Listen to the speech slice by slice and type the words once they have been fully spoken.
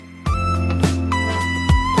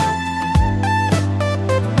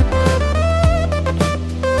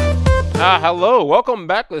Hello, welcome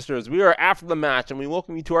back, listeners. We are after the match, and we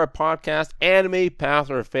welcome you to our podcast, Anime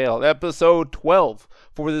Pass or Fail, episode 12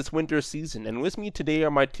 for this winter season. And with me today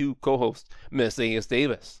are my two co-hosts, Miss A.S.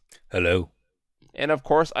 Davis. Hello. And of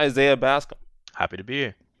course, Isaiah Bascom. Happy to be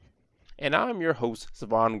here. And I'm your host,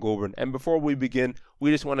 Savan Goldburn. And before we begin,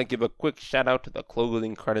 we just want to give a quick shout out to the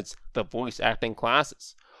closing credits, the voice acting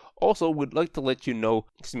classes. Also, we'd like to let you know,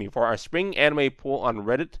 for our spring anime poll on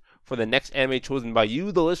Reddit for the next anime chosen by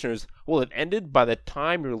you, the listeners, will have ended by the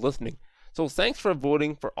time you're listening. So thanks for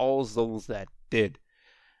voting for all those that did.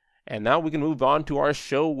 And now we can move on to our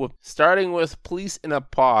show, starting with Police in a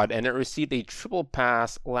Pod, and it received a triple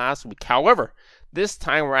pass last week. However, this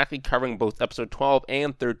time we're actually covering both episode 12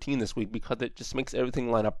 and 13 this week because it just makes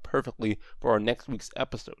everything line up perfectly for our next week's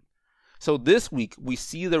episode. So this week, we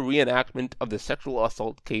see the reenactment of the sexual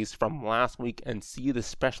assault case from last week and see the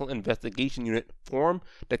Special Investigation Unit form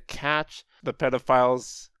to catch the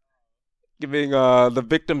pedophiles, giving the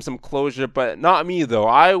victim some closure, but not me though.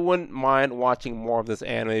 I wouldn't mind watching more of this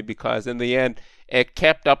anime because in the end, it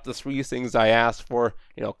kept up the three things I asked for,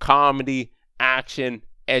 comedy, action,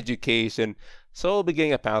 education. So it'll be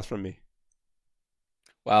getting a pass from me.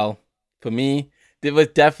 Well, for me, it was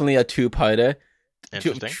definitely a two-parter.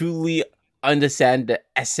 To truly understand the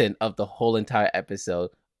essence of the whole entire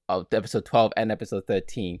episode of episode 12 and episode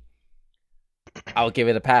 13, I'll give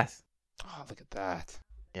it a pass. Oh, look at that.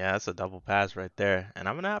 Yeah, that's a double pass right there. And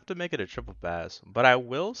I'm going to have to make it a triple pass. But I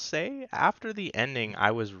will say, after the ending,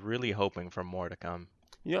 I was really hoping for more to come.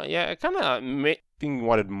 Yeah, it kind of made me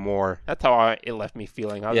wanted more. That's how it left me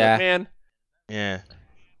feeling. I was like, man. Yeah.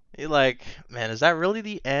 You're like, man, is that really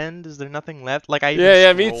the end? Is there nothing left? Like, me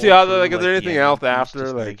too. I was like, is there anything else after?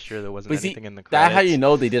 Just like, make sure there wasn't anything in the credits. That's how you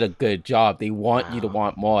know they did a good job. They want you to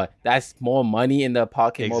want more. That's more money in their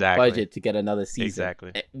pocket, more budget to get another season.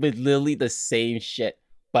 Exactly. With literally the same shit,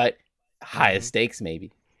 but higher stakes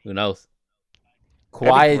maybe. Who knows?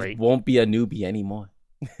 Kawaii won't be a newbie anymore.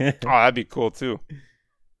 That'd be cool too.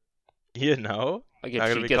 Like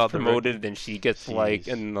if she gets promoted, then she gets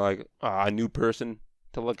a new person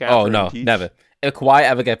to look at. Oh no, never. If Kawaii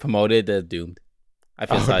ever get promoted, they're doomed. I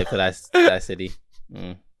feel sorry for that city.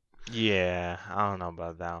 Yeah, I don't know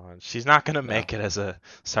about that one. She's not gonna make it as a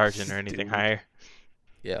sergeant or anything higher.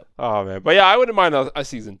 Yeah. Oh man, but yeah, I wouldn't mind a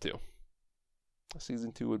season 2. A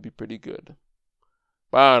season 2 would be pretty good.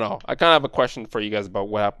 But I don't know. I kind of have a question for you guys about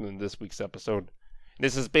what happened in this week's episode.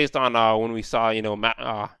 This is based on when we saw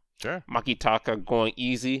Makitaka going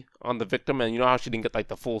easy on the victim, and how she didn't get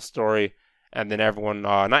the full story. And then everyone,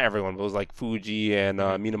 not everyone, but it was Fuji and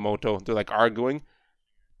Minamoto, they're arguing.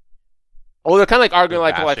 Oh, they're kind of arguing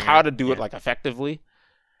like how to do it effectively.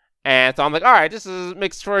 And so I'm like, all right, this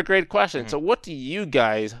makes for a great question. So what do you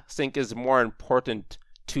guys think is more important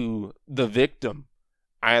to the victim?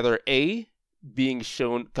 Either A, being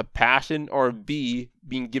shown compassion, or B,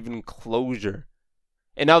 being given closure?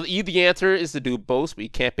 And now the answer is to do both, but you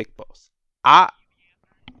can't pick both.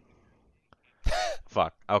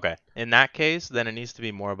 Fuck. Okay. In that case, then it needs to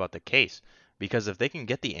be more about the case. Because if they can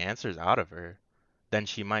get the answers out of her, then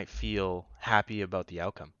she might feel happy about the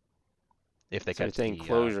outcome. If they catch the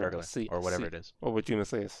closure or whatever it is. What would you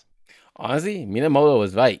say? Honestly, Minamoto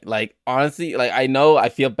was right. I know I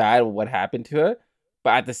feel bad with what happened to her,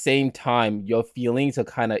 but at the same time, your feelings are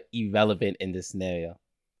kind of irrelevant in this scenario.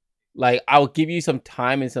 I'll give you some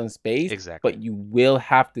time and some space, but you will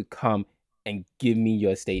have to come and give me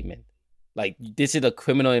your statement. This is a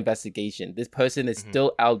criminal investigation. This person is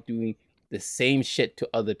still out doing the same shit to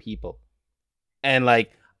other people. And,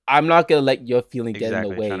 I'm not going to let your feeling get in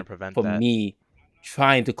the way for me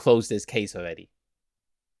trying to close this case already.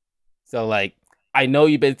 So, I know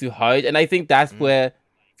you've been through hard, and I think that's where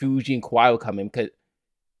Fuji and Kawaii will come in, because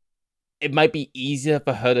it might be easier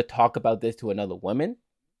for her to talk about this to another woman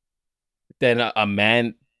than a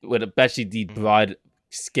man with especially the broad,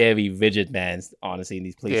 scary, rigid mans, honestly, in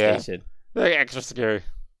these police stations. They're extra scary.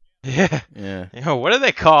 Yeah. What do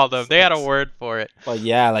they call them? They had a word for it. But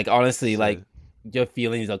yeah, honestly, your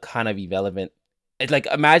feelings are kind of irrelevant. It's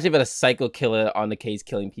imagine if a psycho killer on the case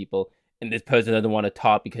killing people, and this person doesn't want to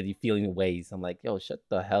talk because he's feeling ways. I'm like, yo, shut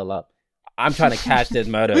the hell up. I'm trying to catch this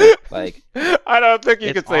murderer. I don't think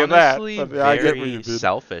you could say that. I get what you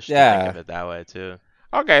selfish to think of it that way too.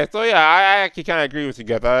 Okay, so yeah, I actually kind of agree with you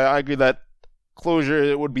guys. I agree that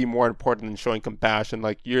closure would be more important than showing compassion.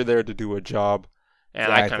 You're there to do a job,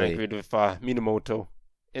 and I kind of agreed with Minamoto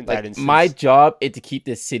in that instance. My job is to keep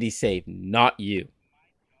this city safe, not you.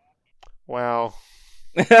 Well,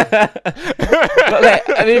 my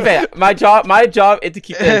job is to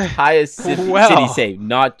keep the entire city safe,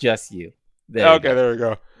 not just you. There we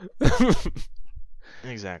go.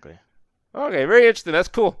 Exactly. Okay, very interesting. That's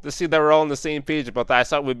cool to see that we're all on the same page about that. I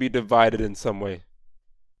thought we'd be divided in some way.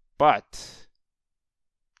 But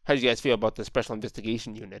how do you guys feel about the Special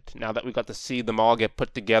Investigation Unit now that we got to see them all get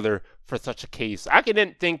put together for such a case? I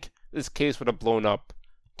didn't think this case would have blown up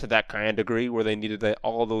to that kind of degree where they needed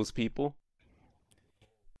all those people.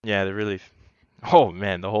 Yeah, they really. Oh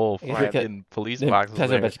man, the whole Yeah, fucking police box.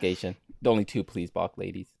 Special investigation. The only 2 police box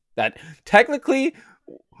ladies. That technically,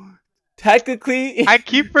 I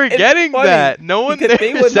keep forgetting that no one because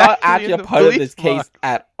they were not actually a in the part of this police case box.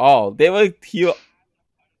 at all. They were here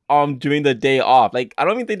during the day off. Like, I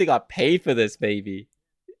don't even think they got paid for this, baby.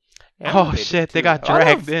 Yeah, Oh, they did shit, they too. got A lot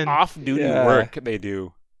dragged of in. Off-duty Yeah. work they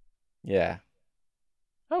do. Yeah.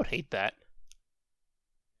 I would hate that.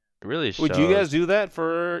 It really Would shows. you guys do that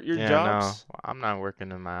for your Yeah, jobs? no, I'm not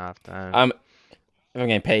working in my off time. If I'm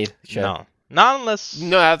getting paid, sure. No, not unless.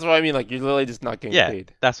 No, that's what I mean. Like, you're literally just not getting Yeah,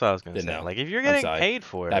 paid. that's what I was gonna Yeah, say. no. Like, if you're I'm getting sorry. paid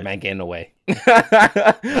for That it, man getting away.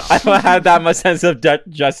 I don't have that much sense of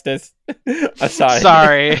justice. I'm sorry.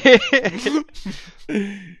 sorry.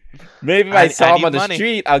 Maybe if I I saw him need on the money.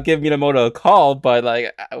 street, I'll give Minamoto a call, but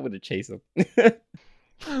like I wouldn't chase him.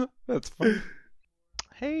 That's fine.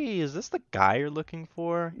 Hey, is this the guy you're looking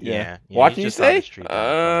for? Yeah. What he's can you just on the say? street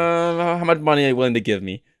down How much money are you willing to give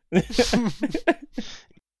me? Am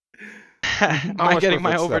How I much getting for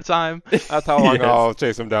my footstep? overtime? That's how long Yes. I'll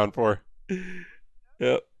chase him down for.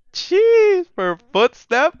 Yep. Jeez, for a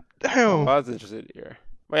footstep? I Damn. was interested here.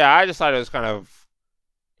 But yeah, I just thought it was kind of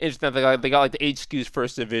interesting. They got like the HQ's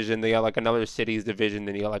first division. They got like another city's division.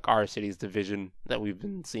 Then you got like our city's division that we've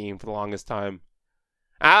been seeing for the longest time.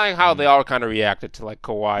 I like how they all kind of reacted to like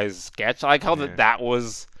Kawhi's sketch. I like how Yeah. that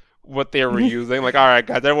was what they were using. Like, all right,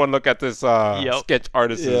 guys, everyone look at this Yep. sketch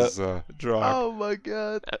artist's drawing. Oh my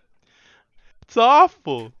god. It's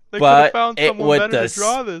awful. They could But have found it someone with better the to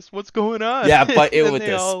draw this. What's going on? Yeah, but it And was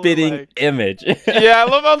they a all were spitting like- image. Yeah, I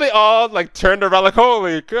love how they all like turned around like,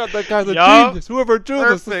 holy god, that guy's a Yup. genius. Whoever drew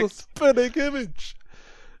this is a Perfect. spinning image.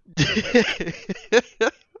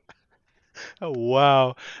 Oh,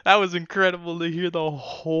 wow. That was incredible to hear the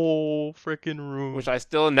whole freaking room. Which I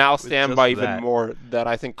still now stand just by even that. more that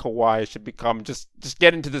I think Kawhi should become just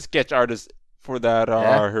get into the sketch artist for that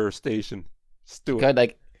Yeah. her station. Just do it. Good,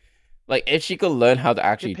 like if she could learn how to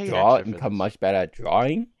actually paid draw extra and for become this. much better at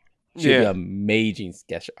drawing, she'd be an amazing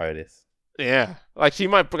sketch artist. Yeah, like she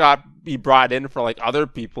might be brought in for like other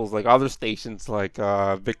people's like other stations like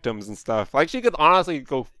victims and stuff. Like she could honestly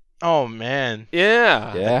go. Oh, man.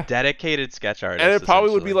 Yeah. Yeah. Dedicated sketch artist. And it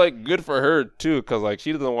probably would be essentially. like good for her too, because like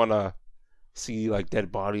she doesn't want to see like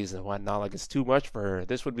dead bodies and whatnot. Like it's too much for her.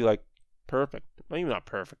 This would be like perfect. Well, maybe not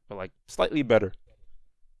perfect, but like slightly better.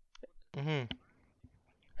 Mhm.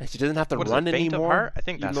 And she doesn't have to What is it, run Faint of anymore. Heart? I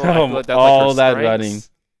think even that's though I feel right. like that's, like, her All that strengths. running.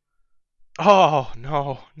 Oh,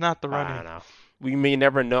 no. Not the I running. don't know. We may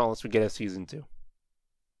never know unless we get a season 2.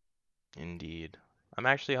 Indeed. I'm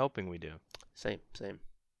actually hoping we do. Same.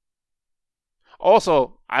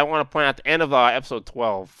 Also, I want to point out at the end of episode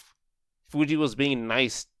 12, Fuji was being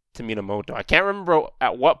nice to Minamoto. I can't remember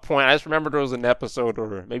at what point. I just remember there was an episode,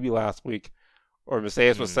 or maybe last week, or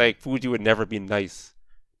Messias was saying Fuji would never be nice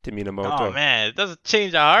to Minamoto. Oh, man. It doesn't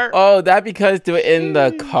change a heart. Oh, that because they were in the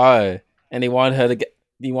Jeez. car and they wanted her to get.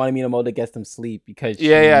 They wanted Minamoto to get some sleep because she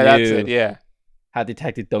Yeah, that's knew it. Yeah, how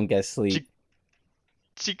detectives don't get sleep.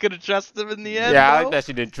 She could have trusted him in the end. yeah. I though. like that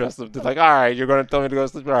she didn't trust him. It's like, all right, you're gonna tell me to go to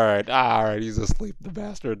sleep. All right, he's asleep, the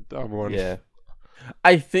bastard. I'm going. Yeah.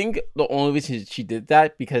 I think the only reason she did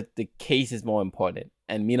that because the case is more important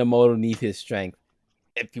and Minamoto needs his strength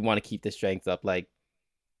if you want to keep the strength up. Like,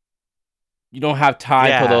 you don't have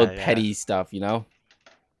time for those Yeah. petty stuff, you know?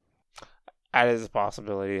 That is a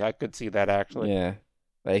possibility. I could see that actually. Yeah.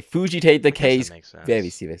 Like, Fuji take the I guess that case makes sense. very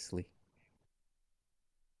seriously.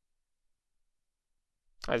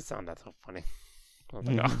 I just found that so funny. I was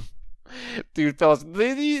like, oh. Dude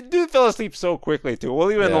fell asleep so quickly too.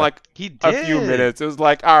 Well, even Yeah. like He did. a few minutes, it was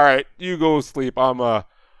like, all right, you go sleep. I'm a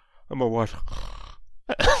watch.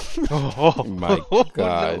 Oh, My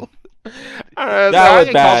God. I That was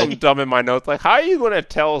called bad. him dumb in my notes. Like, how are you going to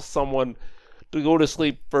tell someone to go to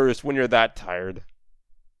sleep first when you're that tired?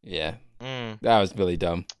 Yeah. Mm. That was really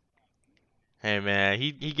dumb. Hey, man.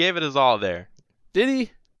 He gave it his all there. Did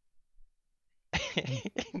he?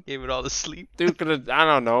 Gave it all to sleep. Dude could have, I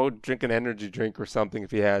don't know, drink an energy drink or something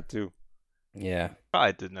if he had to. Yeah.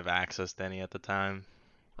 Probably didn't have access to any at the time.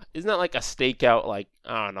 Isn't that like a stakeout? Like,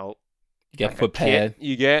 I don't know. You get like a foot pad, kit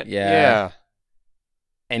you get? Yeah.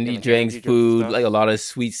 energy like drinks, energy drinks and food, stuff. like a lot of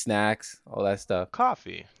sweet snacks, all that stuff.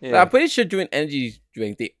 Coffee. Yeah. But I'm pretty sure during energy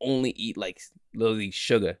drink, they only eat like literally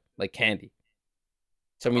sugar, like candy.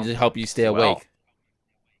 Something to help you stay well. awake.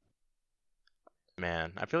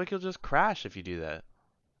 man. I feel like you'll just crash if you do that.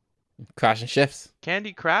 Crashing shifts.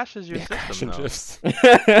 Candy crashes your Yeah, crash system and though. drifts.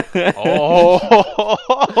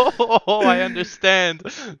 Oh, I understand.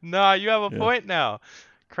 Nah, you have a Yeah. point now.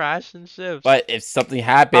 Crash and shifts. But if something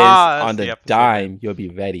happens That's on the the episode dime, you'll be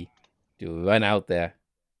ready to run out there.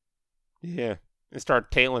 Yeah, and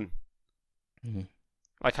start tailing. Mhm.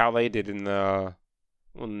 Like how they did in the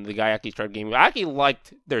when the guy actually started gaming. I actually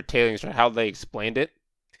liked their tailing strat, how they explained it.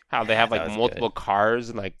 How they have That like was multiple cars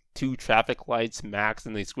and like 2 traffic lights max,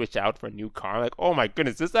 and they switch out for a new car. Like, oh my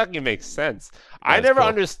goodness, this actually makes sense. I was never cool.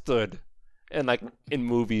 understood, and like in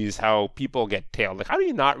movies, how people get tailed. Like, how do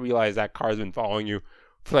you not realize that car's been following you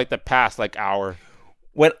for like the past like hour?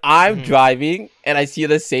 When I'm Mhm. driving and I see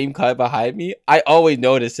the same car behind me, I always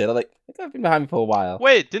notice it. I'm like, I think I've been behind me for a while.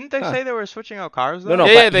 Wait, didn't they Huh. say they were switching out cars though? No,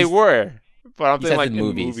 yeah, but they he's- were. But I'm he thinking says like in in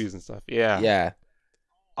movies. movies and stuff. Yeah. Yeah.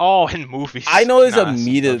 Oh, in movies. I notice Nah, that's some dumb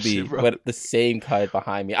immediately shit, bro. when the same car is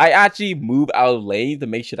behind me. I actually move out of lane to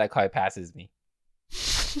make sure that car passes me.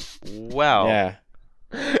 Well, Yeah.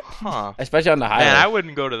 huh. Especially on the highway. Man, I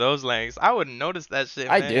wouldn't go to those lengths. I wouldn't notice that shit.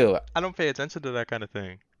 I man. do. I don't pay attention to that kind of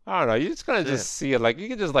thing. I don't know. You just kind of Shit. just see it. Like you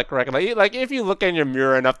can just like recognize. Like if you look in your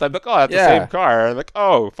mirror enough, time, like, oh, that's the Yeah. same car. And like,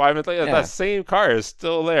 oh, 5 minutes later, Yeah. that same car is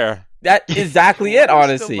still there. That's exactly it,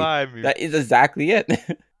 honestly. That That is exactly it.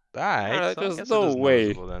 Alright, so I there's guess no it is way.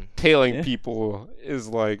 noticeable then. Tailing Yeah. people is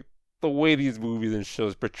like the way these movies and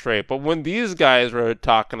shows portray it. But when these guys were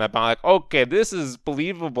talking about like, okay, this is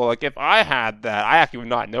believable. Like if I had that, I actually would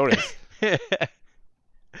not notice.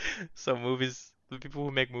 So movies, the people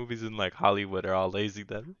who make movies in like Hollywood are all lazy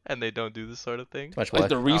then, and they don't do this sort of thing. Much Like work.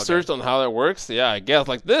 the research on how that works, yeah, I guess.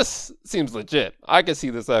 Like this seems legit. I can see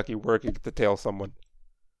this actually working to tail someone.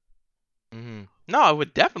 Hmm. No, it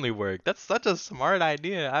would definitely work. That's such a smart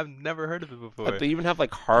idea. I've never heard of it before. But they even have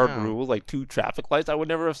like hard Wow. rules, like 2 traffic lights. I would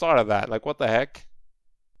never have thought of that. Like what the heck?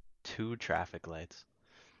 2 traffic lights.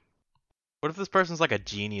 What if this person's like a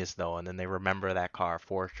genius though, and then they remember that car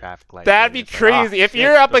 4 traffic lights? That'd and be it's like, "Ah, crazy. If shit,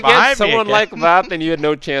 you're up they're behind against me someone again." like that, then you had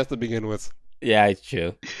no chance to begin with. Yeah, it's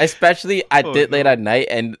true. Especially at Oh, late no. at night,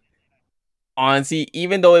 and honestly,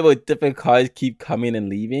 even though it was different cars keep coming and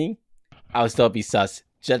leaving, I would still be sus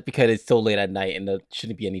just because it's so late at night and there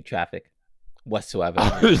shouldn't be any traffic whatsoever.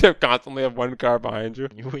 You constantly have one car behind you.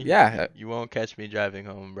 Yeah. You won't catch me driving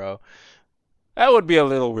home, bro. That would be a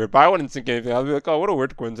little weird, but I wouldn't think anything. I'd be like, oh, what a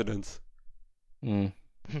weird coincidence. Mm.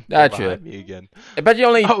 They're That's true. behind me again. Especially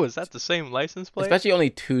only, Oh, is that the same license plate? especially only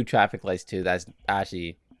 2 traffic lights too. That's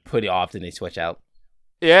actually pretty often they switch out.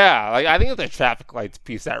 Yeah, like I think it's the traffic lights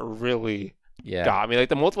piece that really Yeah. got me. Like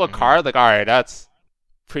the multiple Mhm. cars, like all right, that's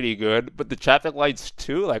pretty good. But the traffic lights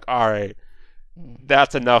too, like all right,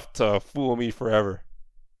 that's enough to fool me forever.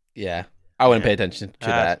 Yeah. I wouldn't Yeah. pay attention to That's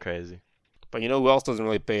that. crazy. But you know who else doesn't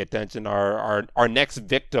really pay attention? Our next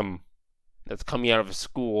victim that's coming out of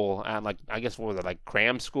school at like I guess what was it like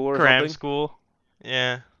cram school or Cram something? school.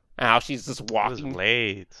 Yeah. And how she's just It was walking.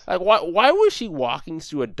 late. Like why was she walking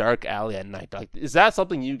through a dark alley at night? Like is that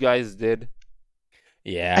something you guys did?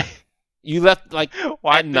 Yeah. You left like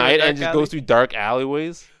Walk at through a night dark and just alley? goes through dark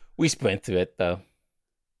alleyways? We sprint through it though.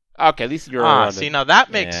 Okay, at least you're Ah, around see, it. now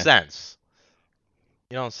that makes Yeah. sense.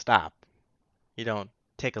 You don't stop. You don't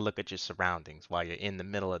take a look at your surroundings while you're in the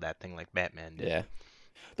middle of that thing like Batman did. Yeah.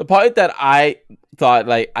 The part that I thought,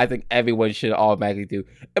 like, I think everyone should automatically do,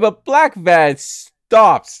 if a black van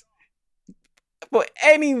stops for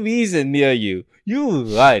any reason near you,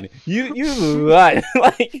 you run. You run.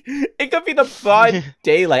 Like, it could be the broad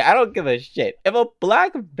daylight. I don't give a shit. If a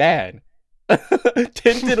black van,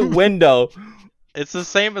 tinted window, It's the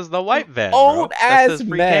same as the white van, bro. old That ass says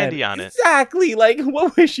free man. candy on it. Exactly. Like,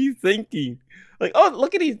 what was she thinking? Like, oh,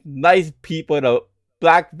 look at these nice people in a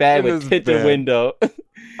black van In with his tinted van. window.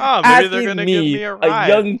 Oh, maybe they're Asking gonna me, give me a ride.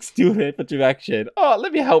 young student, for direction. Oh,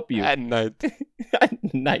 let me help you At night.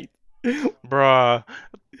 at night. Bruh,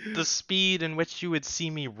 the speed in which you would see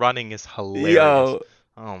me running is hilarious. Yo,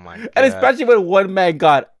 Oh my god. and especially when one man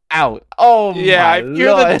got out. Oh Yeah, my if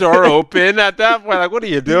you're the Lord. door open at that point, like what are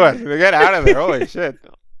you doing? Get out of there. Holy shit.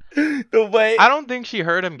 The way, I don't think she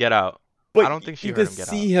heard him get out. but I don't think she you heard could him get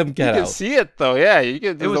see him You get can out. see it though, yeah. You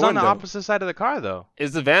can It was on the window. opposite side of the car though.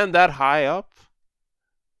 Is the van that high up?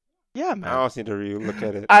 Yeah, I man. almost need to re-look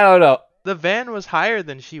at it. I don't know. The van was higher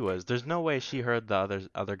than she was. There's no way she heard the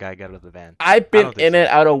other guy get out of the van. I've been don't think in so. and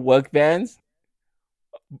out of work vans,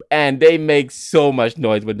 and they make so much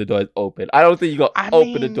noise when the door is open. I don't think you go I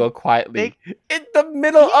open the mean, door quietly in the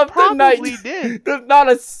middle He of the night. probably did. There's not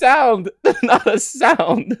a sound. There's not a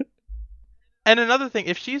sound. And another thing,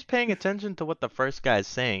 if she's paying attention to what the first guy's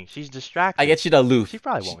saying, she's distracted. I get she's aloof. She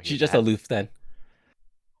probably won't She's hear just that. aloof then.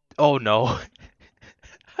 Oh no.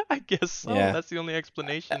 I guess so. Yeah. That's the only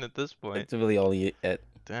explanation at this point. It's really only it.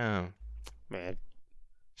 Damn. Man,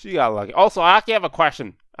 she got lucky. Also, I actually have a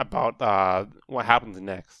question about what happens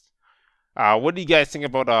next. What do you guys think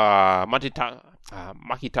about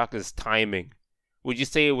Makitaka's timing? Would you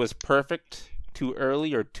say it was perfect, too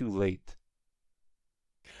early, or too late?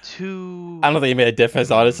 I don't think it made a difference,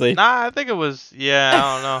 honestly. Nah, I think it was. Yeah,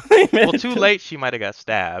 I don't know. Well, too late, she might have got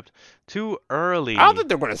stabbed. Too early, I don't think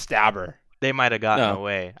they're going to stab her. they might have gotten No.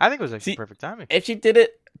 away. I think it was actually See, perfect timing. If she did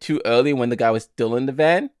it too early when the guy was still in the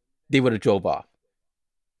van, they would have drove off.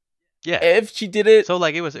 Yeah. If she did it, So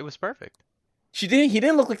like it was perfect. he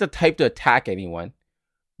didn't look like the type to attack anyone.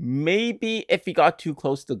 Maybe if he got too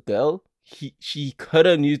close to the girl, she could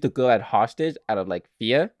have used the girl as hostage out of like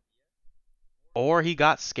fear. Or he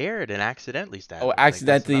got scared and accidentally stabbed. Oh, him. Like, that's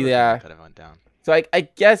accidentally, another thing yeah. that could have went down. So I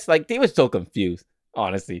guess like they were so confused.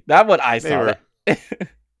 Honestly, that's what I They saw. were.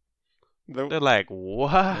 They're like,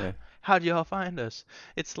 what? Yeah. How'd y'all find us?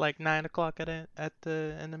 It's like 9 o'clock in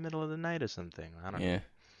the middle of the night or something. I don't know. Yeah.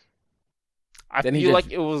 I Then he feel just-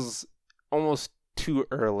 like it was almost too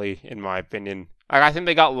early, in my opinion. Like, I think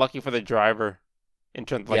they got lucky for the driver in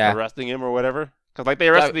terms of like Yeah. arresting him or whatever. Because like they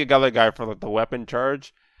arrested the other guy for like the weapon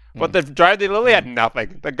charge, but the driver they literally had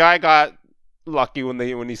nothing. The guy got lucky when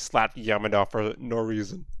he slapped Yamada for no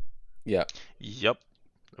reason. Yeah. Yup.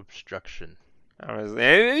 Obstruction. And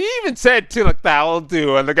he even said too, like, that'll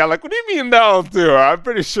do. And the guy like, what do you mean that'll do? I'm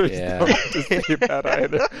pretty sure he's Yeah. not to say that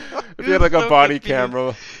either. If he had like a So body confused.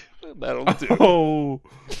 camera, that'll do. Oh,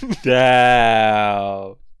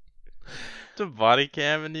 damn. The body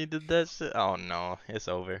cam and he did that shit. Oh no, it's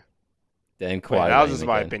over. Then Wait, Kawhi that was Leonard just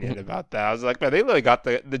my again. opinion about that. I was like, man, they literally got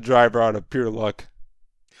the driver out of pure luck.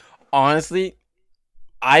 Honestly,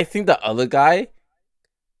 I think the other guy,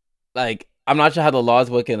 like, I'm not sure how the laws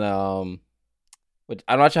work in I'm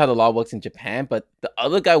not sure how the law works in Japan, but the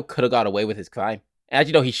other guy could have got away with his crime. And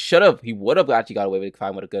actually, no, he would have actually got away with the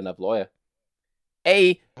crime with a good enough lawyer.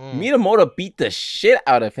 Minamoto beat the shit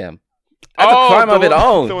out of him. That's a crime of its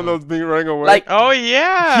own. The one that was being running away. Like, Oh he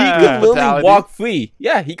yeah. could literally Brutality. walk free.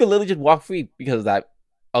 Yeah, he could literally just walk free because of that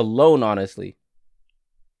alone, honestly.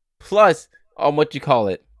 Plus, what you call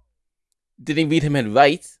it, didn't read him in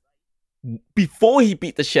rights before he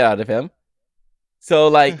beat the shit out of him. So,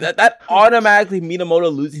 like, that automatically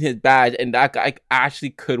Minamoto losing his badge, and that guy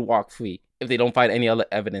actually could walk free if they don't find any other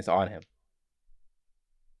evidence on him.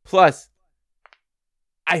 Plus,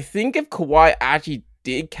 I think if Kawhi actually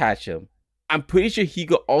did catch him, I'm pretty sure he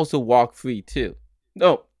could also walk free too.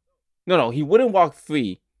 No, he wouldn't walk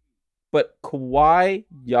free. But Kawhi,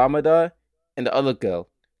 Yamada, and the other girl,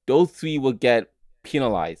 those three would get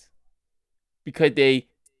penalized because they,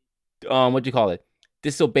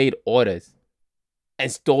 disobeyed orders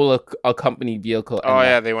and stole a company vehicle. oh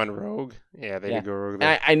yeah, they went rogue. Yeah, they Yeah. did go rogue. And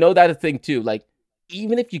There. I know that's a thing too. Like,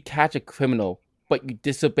 even if you catch a criminal but you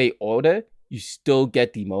disobey order, you still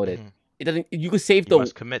get demoted. Mhm. It doesn't. You could save You the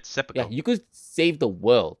must commit seppuku. Yeah, you could save the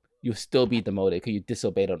world. You'll still be demoted because you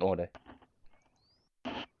disobeyed an order.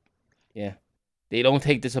 Yeah. They don't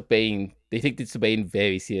take disobeying. They take disobeying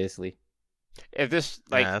very seriously. Is this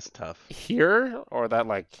like Yeah, that's tough. here or that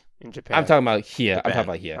like in Japan? I'm talking about here. I'm Japan. talking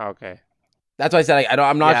about here. Okay. That's why I said like,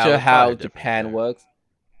 I'm not Yeah, sure it's how probably different Japan there. works,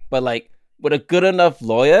 but like with a good enough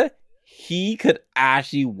lawyer, he could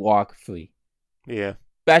actually walk free. Yeah.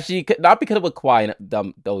 But actually, not because of what Kawhi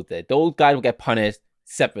and those did. Those guys will get punished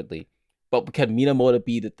separately, but because Minamoto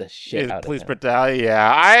beat the shit Is out police of him. brutality?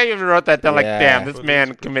 Yeah, I even wrote that down. Like, Yeah. damn, this Police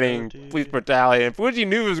man committing brutality. police brutality, and Fuji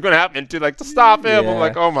knew it was going to happen to like to stop him. Yeah. I'm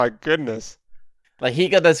like, oh my goodness. Like he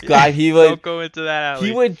got described, he Don't would go into that alley.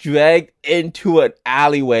 he would drag into an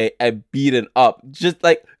alleyway and beaten up. Just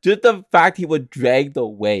the fact he would drag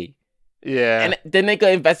away. Yeah. And then they could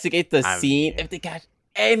investigate the I scene mean- if they catch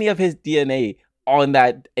any of his DNA on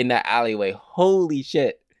that in that alleyway. Holy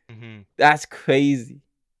shit. Mhm. That's crazy.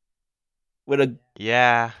 With a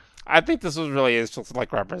Yeah. I think this was really is just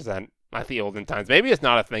like represent like the olden times. Maybe it's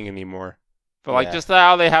not a thing anymore, but like Yeah. just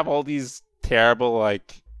how they have all these terrible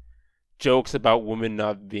like jokes about women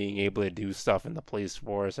not being able to do stuff in the police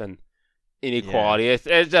force and inequality. It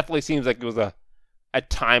definitely seems like it was a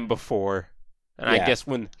time before, and I Yeah. guess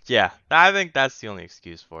when Yeah. I think that's the only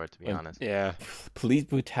excuse for it, to be When- honest. yeah police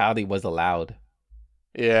brutality was allowed.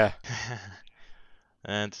 yeah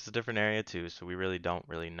And it's a different area too, so we really don't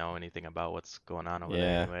really know anything about what's going on over Yeah.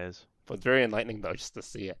 there anyways. but it's very enlightening though just to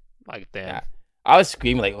see it. Like damn. Yeah. I was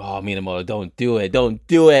screaming like, "Oh, Minamoto, don't do it, don't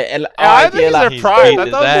do it!" And I did, think he's like, He's surprised. beat I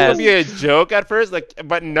his thought it was gonna ass. be a joke at first, like,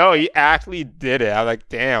 but no, he actually did it. I'm like,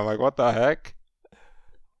 damn, like what the heck?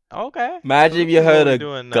 Okay. Imagine So if you this is what heard we're a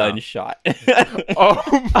doing now. gunshot.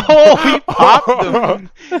 Oh, he popped him.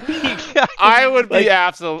 I would be Like-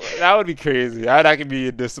 that would be crazy. I could be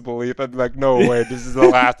in disbelief. I'd be like, no way, this is the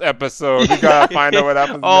last episode. We gotta find out what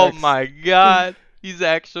happens Oh next. my god. He's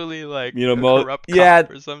actually like You know, a corrupt cop yeah,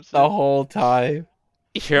 or some shit. the whole time.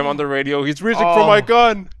 You hear him on the radio. He's reaching for my Oh.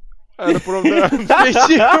 gun. I had to put him down.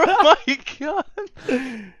 Oh my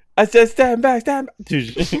god. I said, stand back.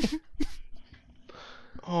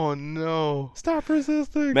 Oh no. Stop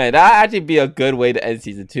resisting. Man, that'd actually be a good way to end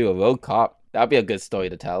season 2 of Road Cop. That'd be a good story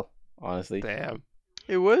to tell, honestly. Damn.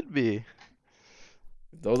 It would be.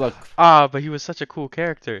 Those are But he was such a cool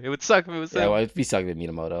character. It would suck if it was yeah. him. Well, it'd be sucking with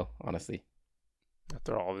Minamoto, honestly.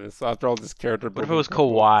 After all this character. What if it was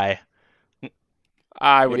Kawhi?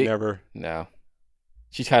 I would Maybe- never. No,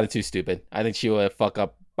 she's kind of too stupid. I think she would fuck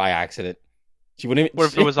up by accident. She wouldn't. Even, What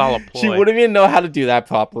if it was all a ploy? She wouldn't even know how to do that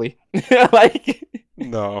properly. Like,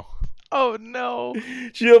 No. Oh no.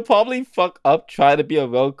 she would probably fuck up trying to be a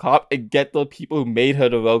road cop and get the people who made her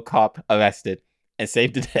the road cop arrested and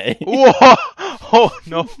save the day. Whoa! Oh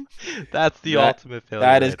no. That's the That- ultimate failure.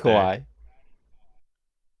 That is right there.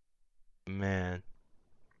 Kawhi. Man.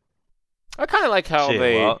 I kind of like how Shit,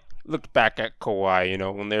 they well- looked back at Kawhi, you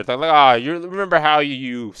know, when they're like, you remember how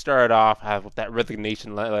you started off with that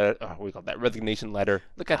resignation letter? We call that resignation letter.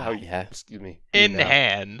 Look at how yeah. excuse me. In you know.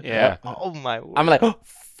 hand. Yeah. Oh my word. I'm like, oh,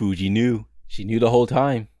 Fuji knew. She knew the whole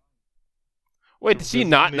time. Wait, did she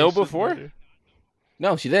not know Resignation before? letter.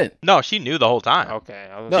 No, she didn't. No, she knew the whole time. Okay.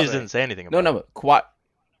 I was No, She gonna just say. didn't say anything No, about no, but Kawhi.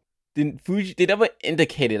 Didn't Fuji? They never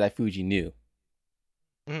indicated that Fuji knew.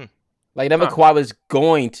 Mm. Like, never Huh. Kawhi was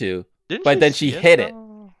going to. Didn't But then she see hid it.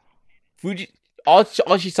 though? Fuji. All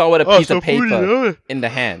she saw was a Oh, piece so of paper Fuji knew it. in the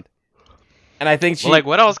hand. And I think she. Well, like,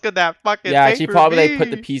 what else could that fucking yeah, she paper probably like be?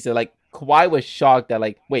 put the piece of like Kawhi was shocked that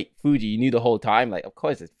like, wait, Fuji, you knew the whole time? Like, of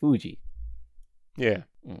course it's Fuji. Yeah.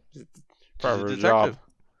 Mm. Part of her She's a job. detective.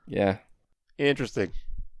 Yeah. Interesting.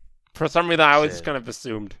 For some reason, I always Shit. kind of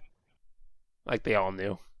assumed, like they all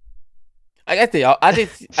knew. I guess they all. I think.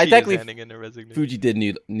 I She is technically handing in a resignation. Fuji did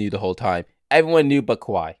knew the whole time. Everyone knew but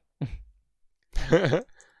Kawhi.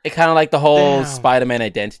 It kind of like the whole Damn. Spider-Man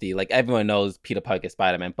identity. Like everyone knows Peter Parker is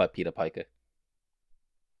Spider-Man, but Peter Parker.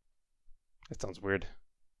 That sounds weird.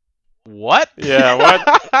 What? Yeah, what?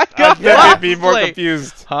 I I'd got definitely be more like,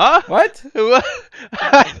 confused. Huh? What? What?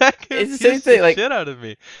 That It's the same confused thing, like- shit out of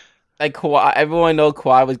me. Like Kawhi, everyone knows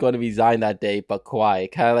Kawhi was going to resign that day, but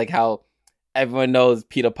Kawhi. Kind of like how everyone knows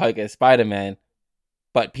Peter Parker is Spider-Man,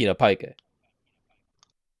 but Peter Parker.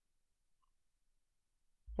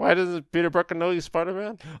 Why doesn't Peter Parker know he's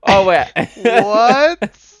Spider-Man? Oh wait. What?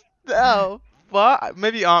 The fuck?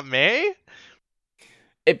 Maybe Aunt May?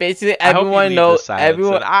 It basically I hope you everyone leave knows. this silence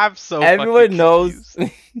Everyone. in. I'm so Everyone fucking knows.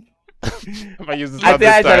 confused. If I use this I think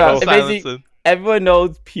I said title. It Silence basically- in. Everyone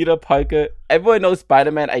knows Peter Parker. Everyone knows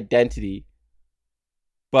Spider-Man identity.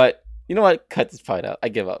 But you know what? Cut this part out. I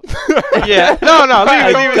give up. Yeah, no,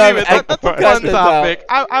 leave it. cut That's a this fun out. topic.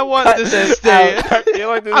 I want Cut this to this stay. out. I feel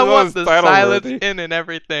like this I is want the title silence worthy. in and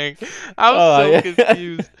everything. I was Oh, so yeah.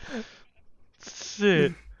 confused.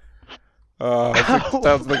 Shit.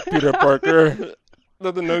 Sounds like Peter Parker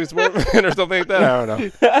doesn't know he's Spider-Man or something like that. I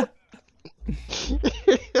don't know.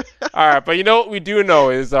 All right, but you know what we do know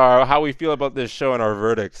is how we feel about this show and our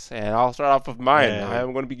verdicts. And I'll start off with mine. Yeah.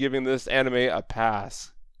 I'm going to be giving this anime a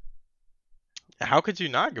pass. How could you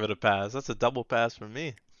not give it a pass? That's a double pass for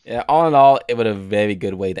me. Yeah, all in all, it was a very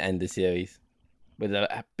good way to end the series. With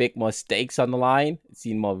a bit more stakes on the line,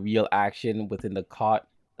 seeing more real action within the caught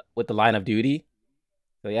with the line of duty.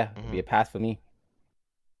 So yeah, it'd be a pass for me.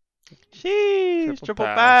 Sheesh, triple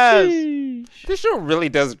pass. pass. This show really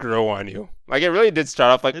does grow on you. Like, it really did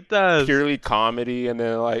start off like It does. purely comedy, and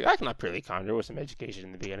then like not purely comedy. There was some education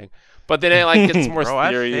in the beginning, but then it like gets more Bro,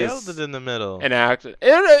 I serious failed it in the middle. and action.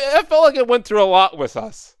 It felt like it went through a lot with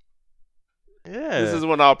us. Yeah, This is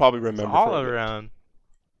one I'll probably it's remember. all for a bit. around.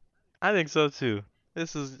 I think so too.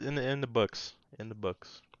 This is in the books. In the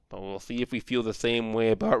books. But we'll see if we feel the same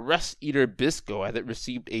way about Rest Eater Bisco, as it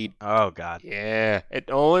received Oh God. it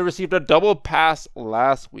only received a double pass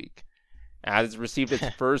last week, as it received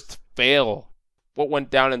its first fail. What went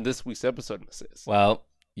down in this week's episode, Mrs.? Well,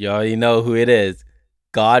 you already know who it is.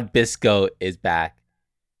 God Bisco is back,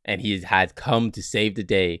 and he has come to save the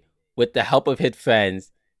day. With the help of his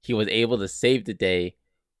friends, he was able to save the day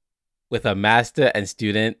with a master and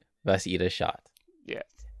student Rest Eater shot. Yeah.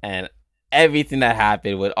 And everything that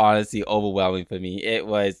happened was honestly overwhelming for me.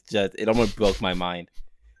 It almost broke my mind.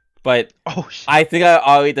 But Oh shit. I think I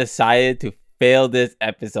already decided to fail this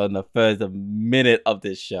episode in the first minute of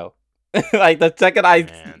this show. Like the second I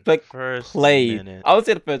Man, like first played, minute. I would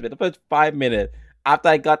say the first minute, the first 5 minutes after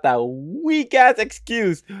I got that weak ass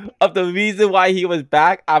excuse of the reason why he was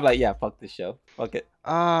back, I'm like, yeah, fuck this show, fuck it,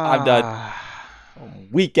 I'm done.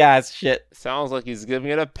 Weak ass shit. Sounds like he's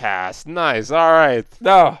giving it a pass. Nice. All right.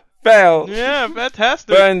 No, fail. Yeah,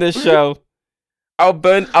 fantastic. Burn this show. I'll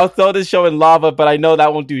throw this show in lava, but I know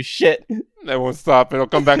that won't do shit. That won't stop. It'll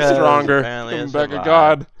come back Because stronger. apparently Come it back a survived.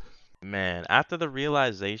 god. Man, after the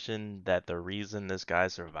realization that the reason this guy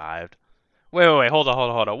survived. Wait, hold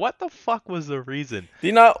on. What the fuck was the reason? Do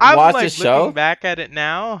you not I'm watch like this show? looking back at it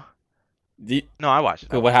now. No, I watched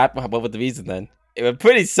it. What happened? What was the reason then? It was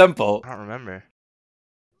pretty simple. I don't remember.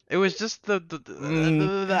 It was just I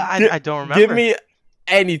don't remember. Give me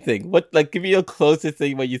anything. Give me your closest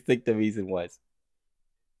thing what you think the reason was.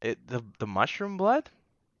 The mushroom blood?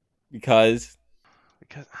 Because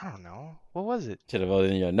I don't know. What was it? should have wrote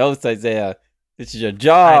in your notes, Isaiah. This is your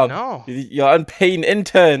job. I know. You're unpaid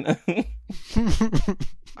intern.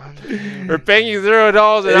 We're paying you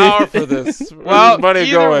 $0 an hour for this. Well, Where's money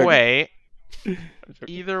going?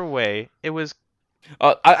 Either way, it was.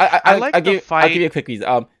 I like I'll the give fight. you a quick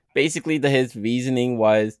reason. Basically, his reasoning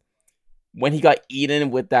was when he got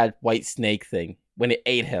eaten with that white snake thing. When it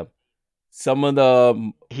ate him, some of the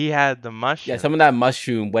mushroom. some of that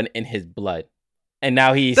mushroom went in his blood, and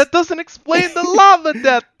now he's That doesn't explain the lava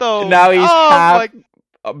death, though. now he's half like,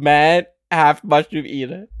 a man, half mushroom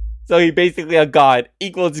eater. So he basically a god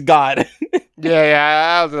equals god.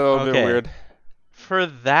 Yeah, that was a little bit Okay. weird. For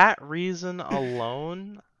that reason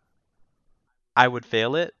alone, I would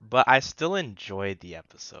fail it, but I still enjoyed the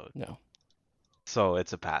episode. No. So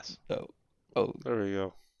it's a pass. Oh, There we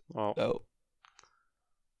go. Well, oh.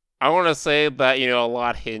 I want to say that, a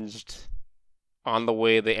lot hinged on the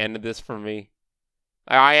way they ended this for me.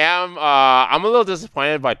 I'm a little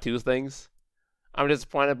disappointed by two things. I'm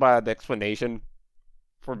disappointed by the explanation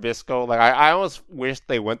for Bisco. Like, I almost wish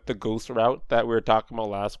they went the ghost route that we were talking about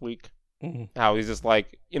last week. Mhm. How he's just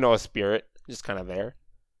like, a spirit, just kind of there.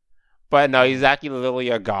 But no, he's actually literally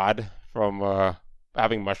a god from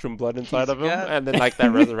having mushroom blood inside He's a of him. god. And then, that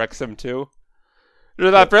resurrects him too.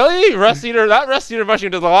 That really that rust eater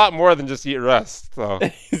mushroom does a lot more than just eat rust. So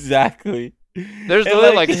Exactly. there's And,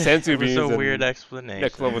 really sensu It was beans a and weird explanation.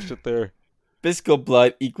 next level shit there. Bisco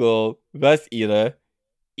blood equal rust eater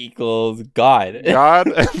equals god. God.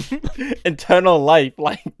 Eternal life.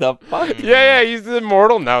 Like the fuck. yeah, he's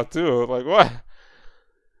immortal now too. Like what?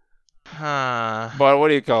 Huh. But what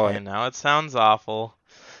do you call Okay, it? now it sounds awful.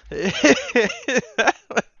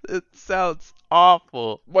 It sounds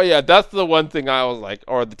awful. Well, yeah, that's the one thing I was like,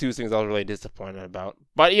 or the two things I was really disappointed about.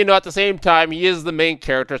 But at the same time, he is the main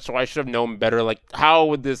character, so I should have known better. Like, how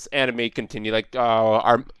would this anime continue? Like,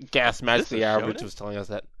 our guest Match This the is Average shonen? was telling us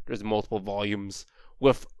that there's multiple volumes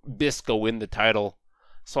with Bisco in the title,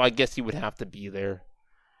 so I guess he would have to be there.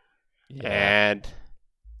 And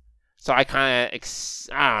so I kind of,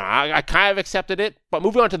 I kind of accepted it. But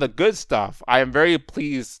moving on to the good stuff, I am very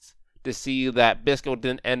pleased to see that Bisco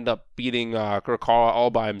didn't end up beating Kurakawa all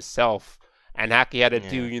by himself, and Haki had to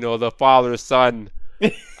do, the father-son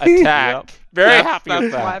attack. Yep. Very happy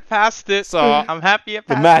with That's why I that. passed it. So I'm happy it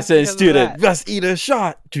The passed master and because of student that. must eat a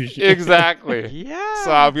shot. exactly. Yeah.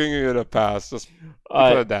 So I'm giving it a pass just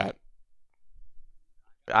because of that.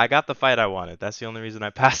 I got the fight I wanted. That's the only reason I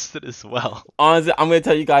passed it as well. Honestly, I'm gonna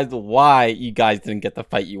tell you guys why you guys didn't get the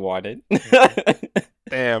fight you wanted.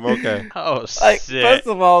 Damn. Okay. Oh, Like, shit. first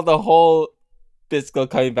of all, the whole Bisco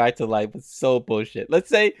coming back to life was so bullshit. Let's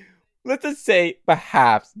just say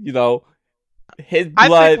perhaps, his I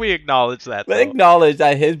blood. think we acknowledge that, Let's though. acknowledge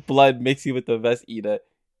that his blood mixing with the Rust Eater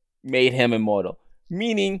made him immortal.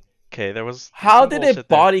 Meaning, Okay, there was how some did his bullshit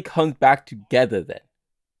there. body come back together then?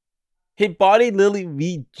 His body literally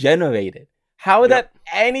regenerated. How would that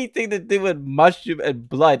anything to do with mushroom and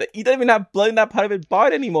blood? He doesn't even have blood in that part of his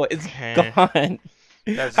body anymore. It's Okay. gone.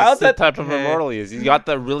 That's How's just the that- type of immortal he is. He's got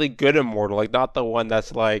the really good immortal, like not the one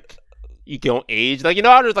that's like you don't age. Like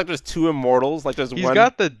how there's two immortals. Like there's He's one.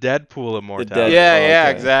 got the Deadpool immortality. yeah, Oh, yeah,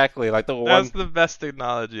 okay. exactly. Like the That's one. the best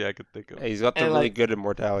technology I could think of. Yeah, he's got the And, really like, good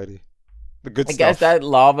immortality. The good I stuff. guess that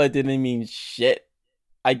lava didn't mean shit.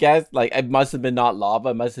 I guess it must have been not lava.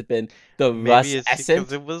 It must have been the rust Maybe it's essence.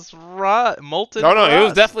 because it was molten. No, it was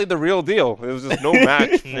rust. definitely the real deal. It was just no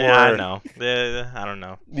match for Yeah, I know. I don't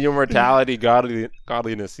know. the immortality,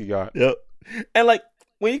 godliness he got. Yep. And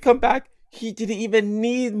when you come back, he didn't even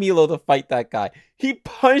need Milo to fight that guy. He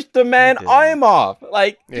punched the man's didn't. arm off.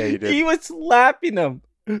 Yeah, he did. He was slapping him.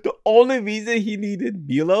 The only reason he needed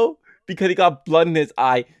Milo because he got blood in his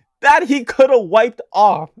eye that he could have wiped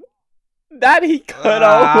off. That he could have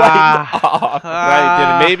Ah. wiped off.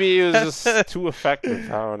 Right, did maybe it was just too effective.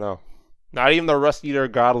 I don't know. Not even the Rust Eater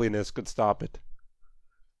godliness could stop it.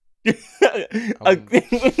 I'm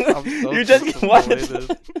so You just want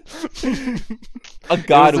disappointed. a It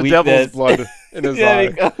god was the devil's weakness. blood in his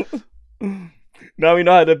There we eye. go. Now we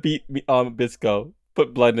know how to beat Bisco.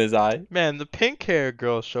 Put blood in his eye. Man, the pink hair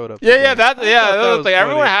girl showed up. Yeah, again. that thought was was like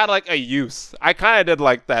everyone funny. had like a use. I kind of did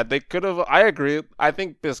like that. They could have. I agree. I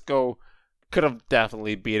think Bisco could have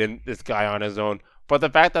definitely beaten this guy on his own, but the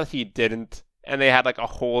fact that he didn't, and they had like a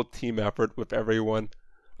whole team effort with everyone,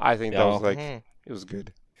 I think that Yeah. was like Mhm. it was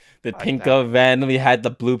good. The Like Tinker randomly had the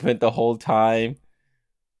blueprint the whole time.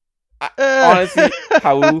 Eh. Honestly,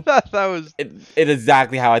 Pau- that was It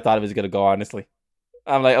exactly how I thought it was gonna go. Honestly,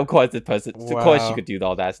 I'm like, of course this person. Of course Wow. you could do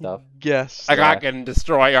all that stuff. yes. Like I can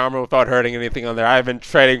destroy armor without hurting anything on there. I've been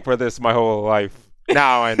training for this my whole life.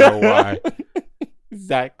 Now I know why.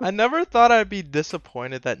 Exactly. I never thought I'd be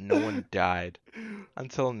disappointed that no one died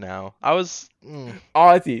until now. I was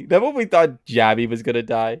Honestly, remember when we thought Jabby was gonna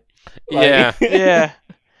die? Yeah. yeah.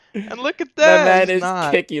 And look at The that. man he's is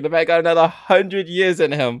not. kicking. The man got another 100 years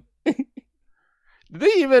in him. Did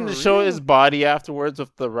they even For show real? his body afterwards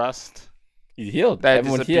with the rust He's healed. that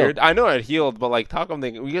Everyone disappeared? healed. I know it healed, but like how come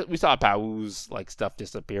we saw Pau's like stuff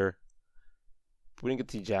disappear? We didn't get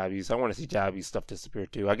to see Jabby's. I want to see Jabby's stuff disappear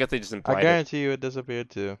too. I guess they just implied I it. guarantee you it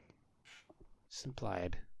disappeared too. Just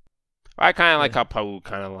implied. I kind of like how Pau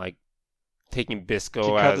kind of like taking Bisco He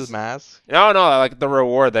cut as his mask. no, like the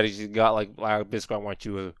reward that he got. Like Bisco, I want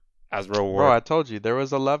you as reward. Bro, I told you there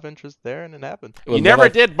was a love interest there and it happened. It was You never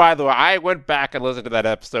another- did, by the way. I went back and listened to that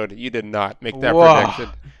episode. You did not make that Whoa. prediction.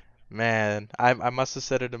 Man, I must have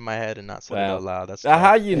said it in my head and not said it Wow. out loud. That's Now,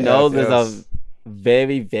 how you know Yes, there's yes. a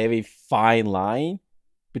very, very fine line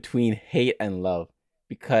between hate and love?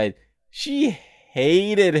 Because she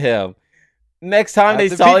hated him. Next time At they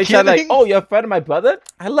the saw each other, like, beginning? oh, you're a friend of my brother?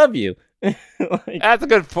 I love you. Like, That's a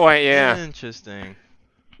good point. Yeah. Interesting.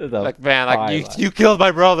 there's a Like man, like fine line. you killed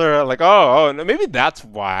my brother. Like oh no, maybe that's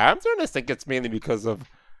why. I'm starting to think it's mainly because of.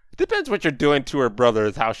 Depends what you're doing to her brother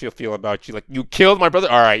is how she'll feel about you. Like you killed my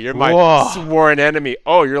brother. All right, you're my Whoa. sworn enemy.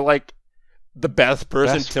 Oh, you're like the best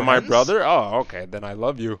person Best to my friends? brother. Oh, okay, then I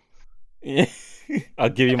love you. I'll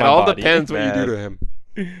give you It my all body. depends what you do Man. to him.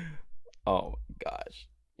 Oh my gosh.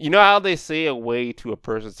 You know how they say a way to a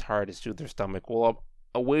person's heart is through their stomach. Well,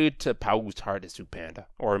 a way to Pau's heart is through Panda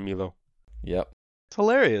or Milo. Yep. It's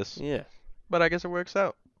hilarious. Yeah, But I guess it works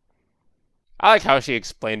out. I like how she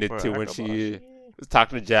explained it For too when Akabashi. she was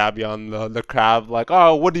talking to Jabby on the crab. Like,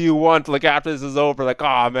 oh, what do you want? Like after this is over, like,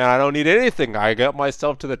 oh man, I don't need anything. I got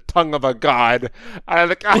myself to the tongue of a god. And I'm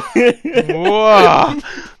like, Whoa!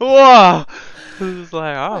 Whoa! It's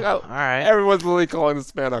like, oh, Like, all right. everyone's literally calling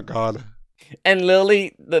this man a god. And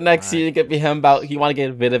literally, the next Alright. season could be him about he want to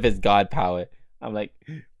get rid of his god power. I'm like,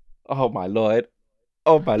 oh my lord,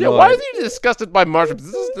 oh my Yeah, lord. why is he disgusted by mushrooms?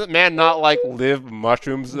 This is the man not like live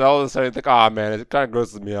mushrooms. And all of a sudden, think, oh man, it kind of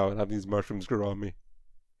grosses me out. Have these mushrooms grow on me.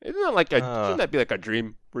 Isn't that like shouldn't that be like a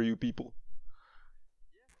dream for you people?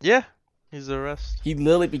 Yeah, he's the rest. He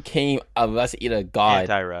literally became a Rust Eater god.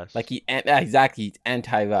 Anti-rest. Like exactly, he's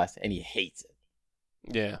anti-Rust and he hates it.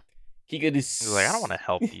 Yeah. He could do. He's like, I don't want to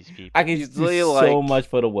help these people. I can He's do really so like- much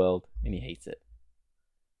for the world, and he hates it.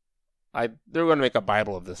 They're gonna make a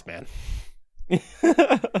Bible of this man.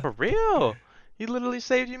 For real. He literally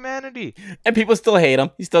saved humanity. And people still hate him.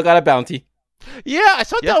 He still got a bounty. Yeah, I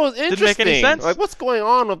thought Yeah, that was didn't interesting. make any sense. Like, what's going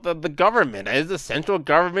on with the government? Is the central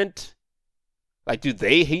government like, do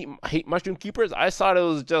they hate mushroom keepers? I thought it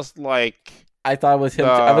was just like I thought it was him.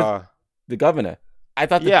 I was the governor. I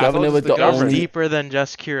thought the Yeah, I thought governor it was was the the governor. It's only. deeper than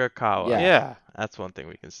just Kirikawa. Yeah. yeah. That's one thing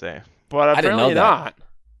we can say. But I didn't know apparently that. not.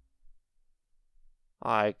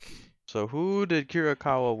 Like, So who did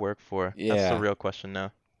Kirikawa work for? That's Yeah. the real question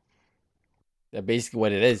now. That's basically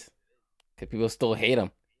what it is. Because people still hate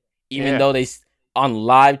him, even Yeah. though on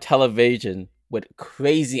live television with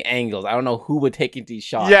crazy angles. I don't know who would take these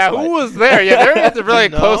shots. yeah, but- who was there? Yeah, there was really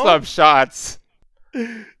No? close-up shots,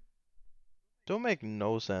 Don't make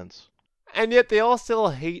no sense. and yet they all still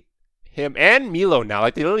hate him and Milo now.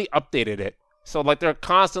 Like, they literally updated it, so like they're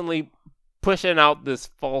constantly pushing out this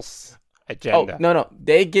false Oh agenda. no!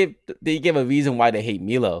 They give a reason why they hate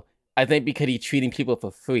Milo. I think because he's treating people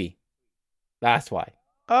for free. That's why.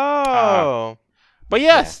 Oh. But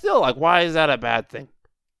yeah, Yeah. still, like, why is that a bad thing?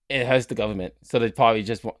 It hurts the government, so they probably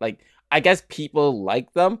just want, like, I guess people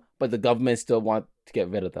like them, but the government still want to get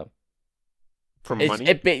rid of them. For It's, money?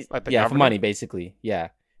 Like the yeah, for government? money, basically. Yeah,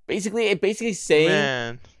 basically saying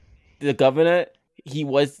Man. the governor he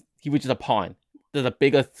was just a pawn. There's a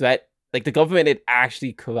bigger threat. Like the government is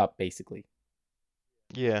actually corrupt, basically.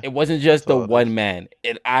 Yeah. It wasn't just That's the all it one is. man.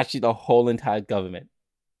 It actually the whole entire government.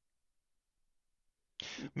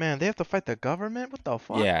 Man, they have to fight the government? What the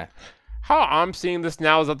fuck? Yeah. How I'm seeing this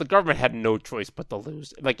now is that the government had no choice but to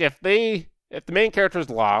lose. Like if the main characters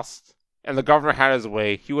lost and the governor had his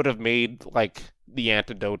way, he would have made like the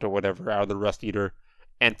antidote or whatever out of the Rust Eater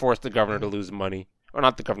and forced the governor to lose money, or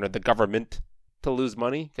not the governor, the government to lose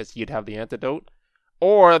money because he'd have the antidote,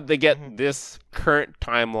 or they get this current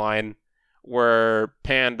timeline where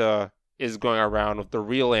Panda is going around with the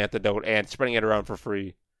real antidote and spreading it around for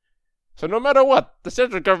free. So no matter what, the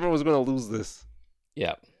central government was going to lose this.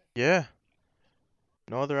 Yeah. Yeah.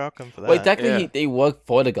 No other outcome for that. Wait, technically yeah. they work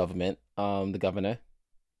for the government. The governor.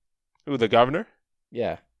 Ooh, the governor?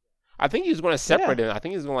 Yeah. I think he was going to separate it. I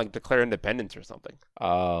think he was going to like declare independence or something.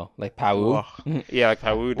 Oh, like Pawu. Ugh. Yeah, like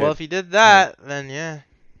how we did. Well, if he did that, then yeah.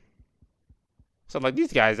 So like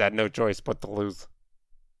these guys had no choice but to lose.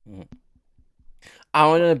 I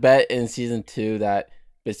want to bet in season 2 that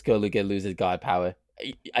Bisco Lugia loses god power.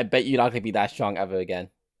 I bet you're not gonna be that strong ever again.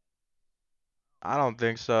 I don't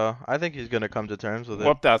think so. I think he's gonna come to terms with it.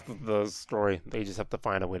 Well, that's the story. They just have to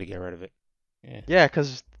find a way to get rid of it. Yeah,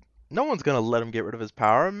 because no one's gonna let him get rid of his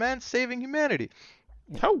power. Man's saving humanity.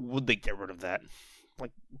 How would they get rid of that?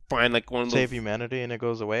 Like find like one of those. Save humanity and it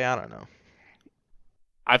goes away. I don't know.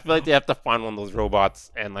 I feel like they have to find one of those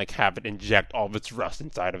robots and like have it inject all of its rust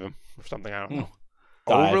inside of him or something. I don't know.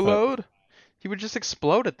 Overload? He would just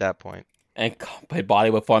explode at that point. And his body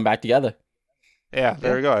would form back together. Yeah,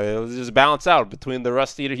 there we go. It'll just balance out between the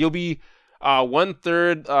Rust Eater. He'll be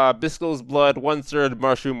 1/3 Bisco's blood, 1/3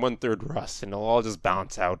 mushroom, 1/3 rust, and it'll all just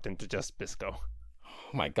balance out into just Bisco. Oh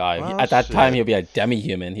my god! Well, At that time, shit. he'll be a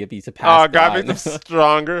demi-human. He'll be Oh, surpassed. God, make them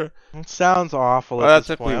stronger. It sounds awful Well, at that's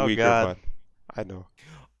this point. definitely Oh weaker, god. but I know.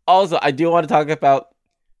 Also, I do want to talk about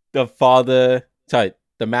the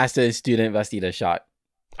master and student Rust Eater shot.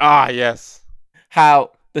 Ah, yes.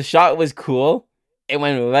 How the shot was cool. It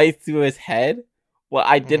went right through his head. Well,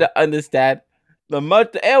 I didn't understand.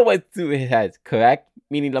 The air went through his head, correct?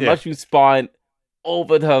 Meaning the mushroom spawned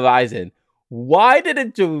over the horizon. Why did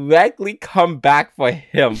it directly come back for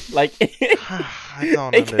him? Like I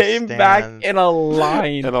don't it came back understand. in a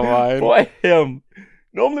line In a line. for him.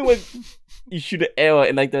 Normally, when you shoot an arrow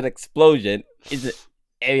and like that explosion, it's an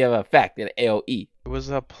area of effect, an AOE. It was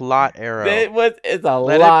a plot arrow. It's a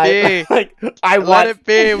Let lie. it be. Like I Let watched it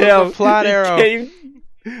be. It was a him. plot He arrow. came-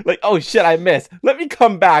 like, oh shit, I missed. Let me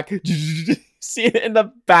come back. See it in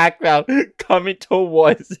the background coming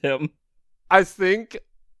towards him. I think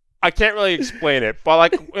I can't really explain it, but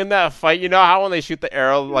like in that fight, you know how when they shoot the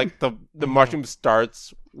arrow, like the mushroom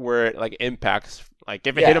starts where it like impacts. Like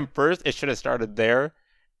if it hit him first, it should have started there,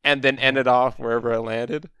 and then ended off wherever it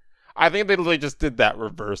landed. I think they literally just did that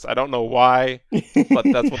reverse. I don't know why, but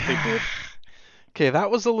that's what they did. Okay,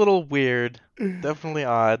 that was a little weird. Definitely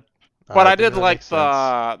odd. But I Didn't did really like make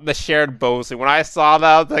sense. the shared bow scene. When I saw that,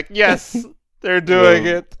 I was like, yes, they're doing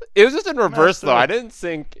it. It was just in reverse though. I didn't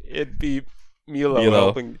think it'd be Milo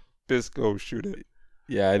helping Bisco shoot it.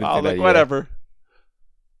 Yeah, I didn't I was think like, that whatever.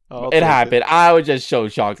 It happened. I was just so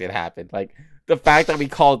shocked it happened. Like the fact that we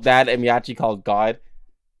called that and we actually called God,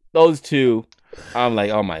 those two, I'm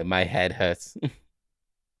like, oh my head hurts.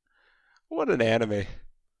 What an anime.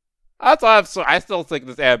 That's why I still think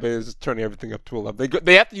this anime is just turning everything up to 11.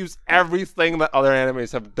 They have to use everything that other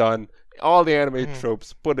animes have done. All the anime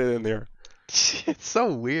tropes, put it in there. It's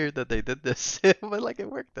so weird that they did this, but like it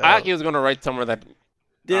worked out. I actually was going to write somewhere that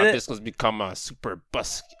Did it? Bisco's become a super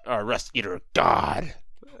Rust Eater god.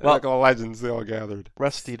 Well- Like all legends they all gathered.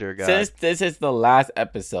 Rust Eater guy. Since this is the last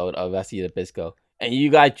episode of Rust Eater Bisco, and you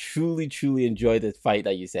guys truly enjoyed this fight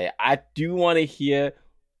that you say, I do want to hear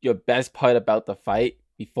your best part about the fight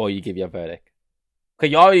before you give your verdict.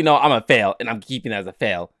 Because you already know I'm a fail, and I'm keeping it as a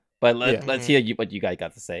fail. But let's hear what you guys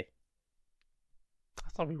got to say. I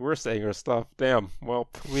thought we were saying our stuff. Damn. Well,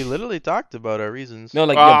 We literally talked about our reasons. No,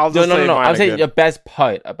 like I'll just say no. mine I'm saying again. your best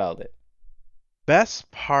part about it, Best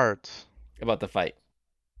part. about the fight.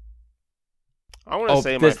 I want to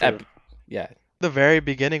say my this favorite. yeah. The very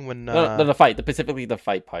beginning when No, the fight, specifically the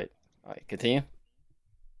fight part. All right, continue.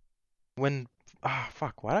 when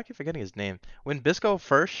fuck, why do I keep forgetting his name? When Bisco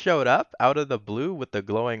first showed up out of the blue with the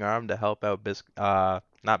glowing arm to help out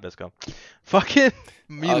not Bisco. Fucking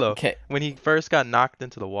Milo. Okay, When he first got knocked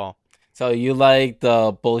into the wall. so you like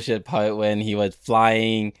the bullshit part when he was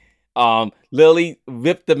flying, literally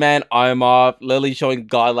ripped the man arm off, literally showing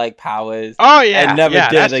godlike powers. Oh yeah, And never yeah,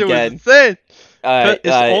 did that shit again. Was insane. Alright,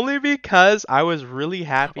 It's only because I was really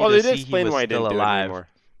happy Well, to they see did he explain was why I still didn't do it alive. anymore.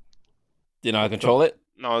 Do you know how to control it?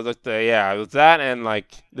 No, it was like it was that and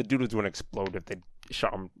like the dude was going to explode if they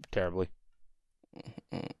shot him terribly.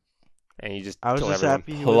 and you just I was kill just everyone.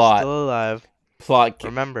 happy he was Plot. still alive. Plot.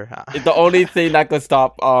 Remember, It's the only thing that could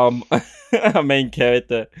stop a main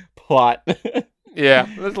character. Plot. Yeah,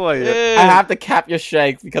 that's like it. I have to cap your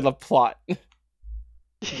strength because of plot.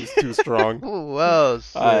 He's too strong. Well,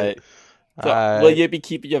 shit. Alright. So, will Alright. you be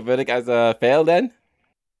keeping your verdict as a fail then?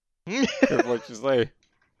 Careful what you say.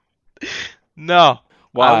 No, I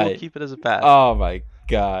Why? will keep it as a pass. Oh my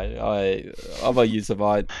god. Alright. How about you,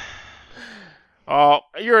 Savon? Oh,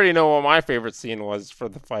 you already know what my favorite scene was for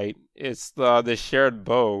the fight. It's the shared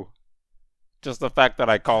bow. Just the fact that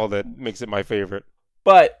I called it makes it my favorite.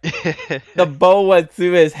 But the bow went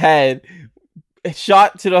through his head,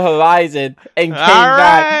 shot to the horizon, and came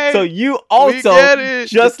back. Alright, So you We also, get it.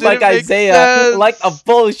 just It like didn't make Isaiah, sense. like a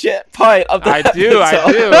bullshit part of the I do,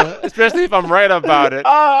 episode. Especially if I'm right about it.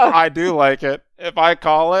 Ah, I do like it. If I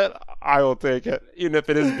call it, I will take it, even if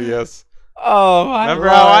it is BS. oh my Remember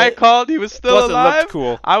how I Lord. called he was still Plus, it alive? looked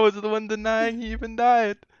cool. I was the one denying he even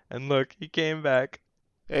died. And look, he came back.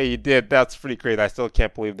 Hey, you did. That's pretty great. I still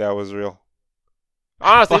can't believe that was real.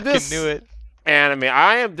 Honestly, Fucking this knew it. anime,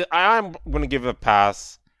 I'm gonna give it a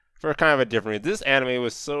pass for kind of a different reason. This anime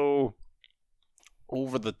was so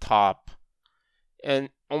over the top in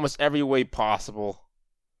almost every way possible,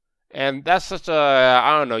 and that's such a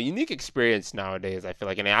I don't know unique experience nowadays. I feel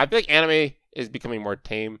like, and I feel like anime is becoming more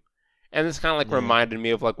tame, and this kind of like Yeah. reminded me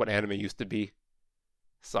of like what anime used to be.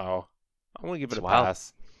 So I'm gonna give it It's a wild.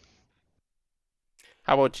 pass.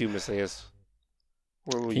 How about you, Messias?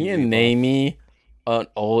 Where will Can you leave name off? me an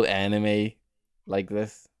old anime like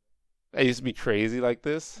this? I used to be crazy like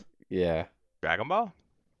this. Yeah. Dragon Ball?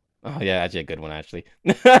 Oh yeah, actually a good one actually.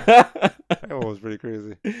 That one was pretty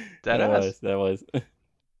crazy. Deadass. That was.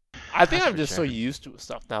 I think That's I'm for just so sure. used to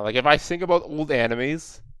stuff now. Like if I think about old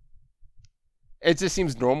animes, it just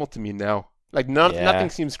seems normal to me now. Like Yeah. nothing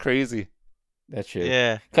seems crazy. That's true.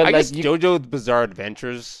 Yeah. 'Cause, I like, guess you- JoJo's Bizarre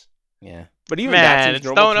Adventures, Yeah. but even Man, that seems it's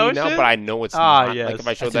normal to Stone me now. Ocean? But I know it's Ah, not. yes. Like if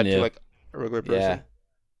I showed That's that new. to like a regular person, Yeah. but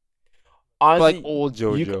Honestly, like old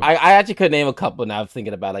JoJo. I actually could name a couple now.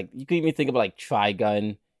 Thinking about like you could even think about like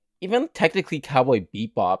Trigun, even technically Cowboy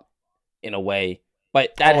Bebop, in a way.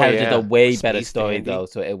 But that Oh, had just yeah. a way better Space story Dandy. though,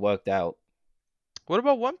 so it worked out. What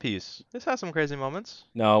about One Piece? This has some crazy moments.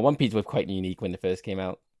 No, One Piece was quite unique when it first came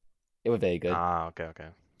out. It was very good. Ah, okay.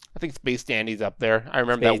 I think Space Dandy's up there. I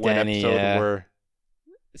remember Space that one Dandy, episode yeah. where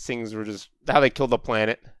things were just how they killed the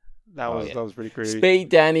planet. That Oh, was yeah. that was pretty crazy. Space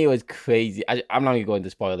Danny was crazy. I'm not gonna go into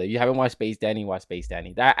spoiler. You haven't watched Space Danny? Watch Space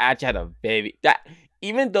Danny. That actually had a very that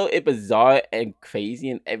even though it's bizarre and crazy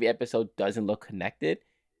and every episode doesn't look connected,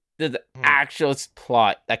 there's an actual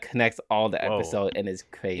plot that connects all the Whoa. episode and is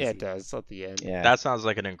crazy. Yeah, it does. It's at the end. Yeah. That sounds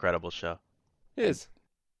like an incredible show. It is.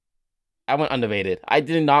 I went underrated. I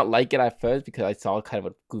did not like it at first because I saw it kind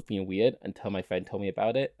of goofy and weird until my friend told me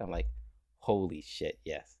about it. I'm like, holy shit,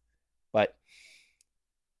 yes. But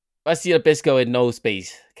let's see Nabisco in no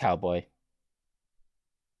space cowboy.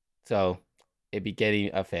 So it'd be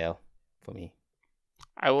getting a fail for me.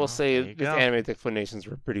 I will Oh, say there you the go. animated explanations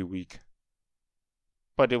were pretty weak,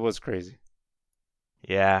 but it was crazy.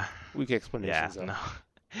 Yeah. Weak Yeah. explanations. though. No.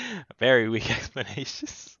 Very weak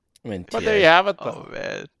explanations. I mean, But there you have it, though. Oh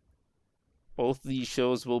man. Both these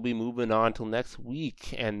shows will be moving on till next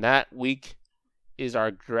week, and that week is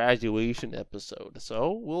our graduation episode.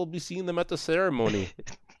 So we'll be seeing them at the ceremony.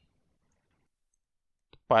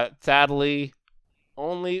 But sadly,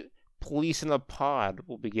 only Police in the Pod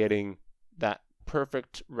will be getting that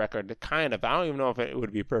perfect record. Kind of. I don't even know if it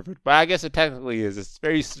would be perfect, but I guess it technically is. It's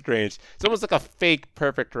very strange. It's almost like a fake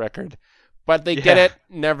perfect record, but they get Yeah. it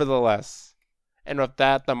nevertheless. And with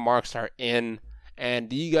that, the marks are in. And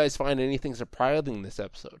do you guys find anything surprising this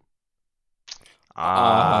episode?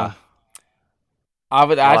 I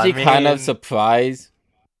was Well, I actually kind of mean- surprised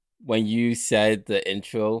when you said the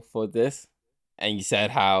intro for this, and you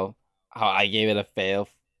said how I gave it a fail.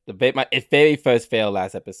 Its very first fail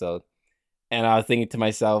last episode, and I was thinking to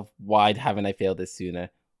myself, why haven't I failed this sooner?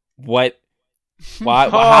 What? Why?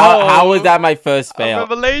 How was that my first A fail?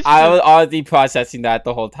 revelation. I was already processing that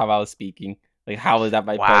the whole time I was speaking. Like, how was that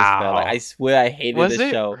my first fail? Like, Wow. I swear I hated Was the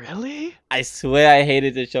it show. really? I swear I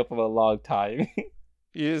hated the show for a long time.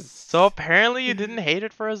 Yes. So apparently you didn't hate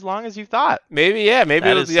it for as long as you thought. Maybe, yeah. Maybe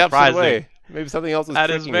That it was is the opposite surprising. way. Maybe something else was That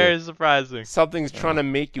is tricking very you. surprising. Something's trying to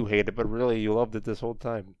make you hate it, but really you loved it this whole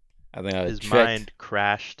time. I think I was His tricked. mind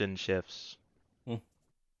crashed in shifts.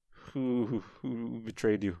 Who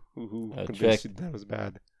betrayed you? Who A convinced trick. you that was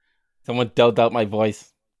bad? Someone dulled out my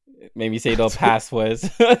voice. It made me say those passwords.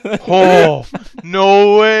 Oh,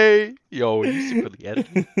 no way. Yo, you secretly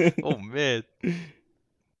edited. Oh, man.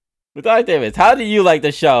 But Davis, how do you like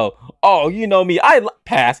the show? oh, you know me,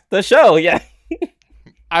 pass the show. Yeah.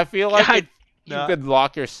 I feel like Yeah, if you no. could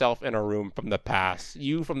lock yourself in a room from the past,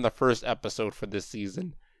 you from the first episode for this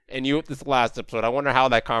season, and you at this last episode, I wonder how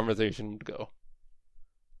that conversation would go.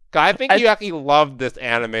 'Cause I think you actually loved this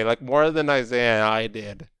anime like more than Isaiah and I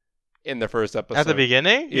did in the first episode. At the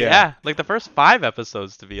beginning? Yeah. Like the first 5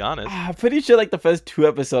 episodes, to be honest. I'm pretty sure like the first 2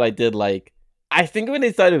 episodes I did like. I think when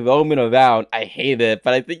they started roaming around, I hated it,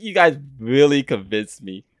 but I think you guys really convinced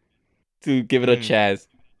me to give it a chance.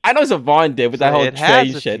 I know Savon did with that So whole it has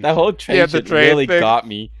train a shit. few- That whole train Yeah, the shit train really thing. got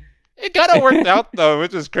me. It kind of worked out though,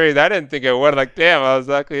 which is crazy. I didn't think it would. Like, damn, I was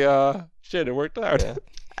actually shit, it worked out. Yeah.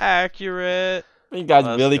 Accurate. You guys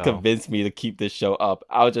Let's really go. convinced me to keep this show up.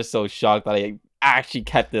 I was just so shocked that I actually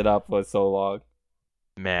kept it up for so long.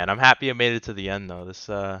 Man, I'm happy I made it to the end though. This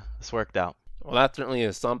worked out. Well, that certainly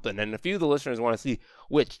is something. And if you, the listeners, want to see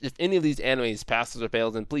which, if any of these animes passes or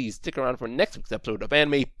fails, then please stick around for next week's episode of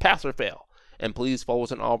Anime Pass or Fail. And please follow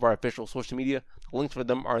us on all of our official social media. The links for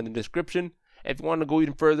them are in the description. If you want to go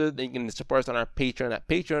even further, then you can support us on our Patreon at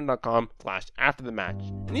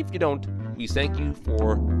patreon.com/afterthematch. And if you don't, we thank you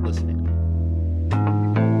for listening.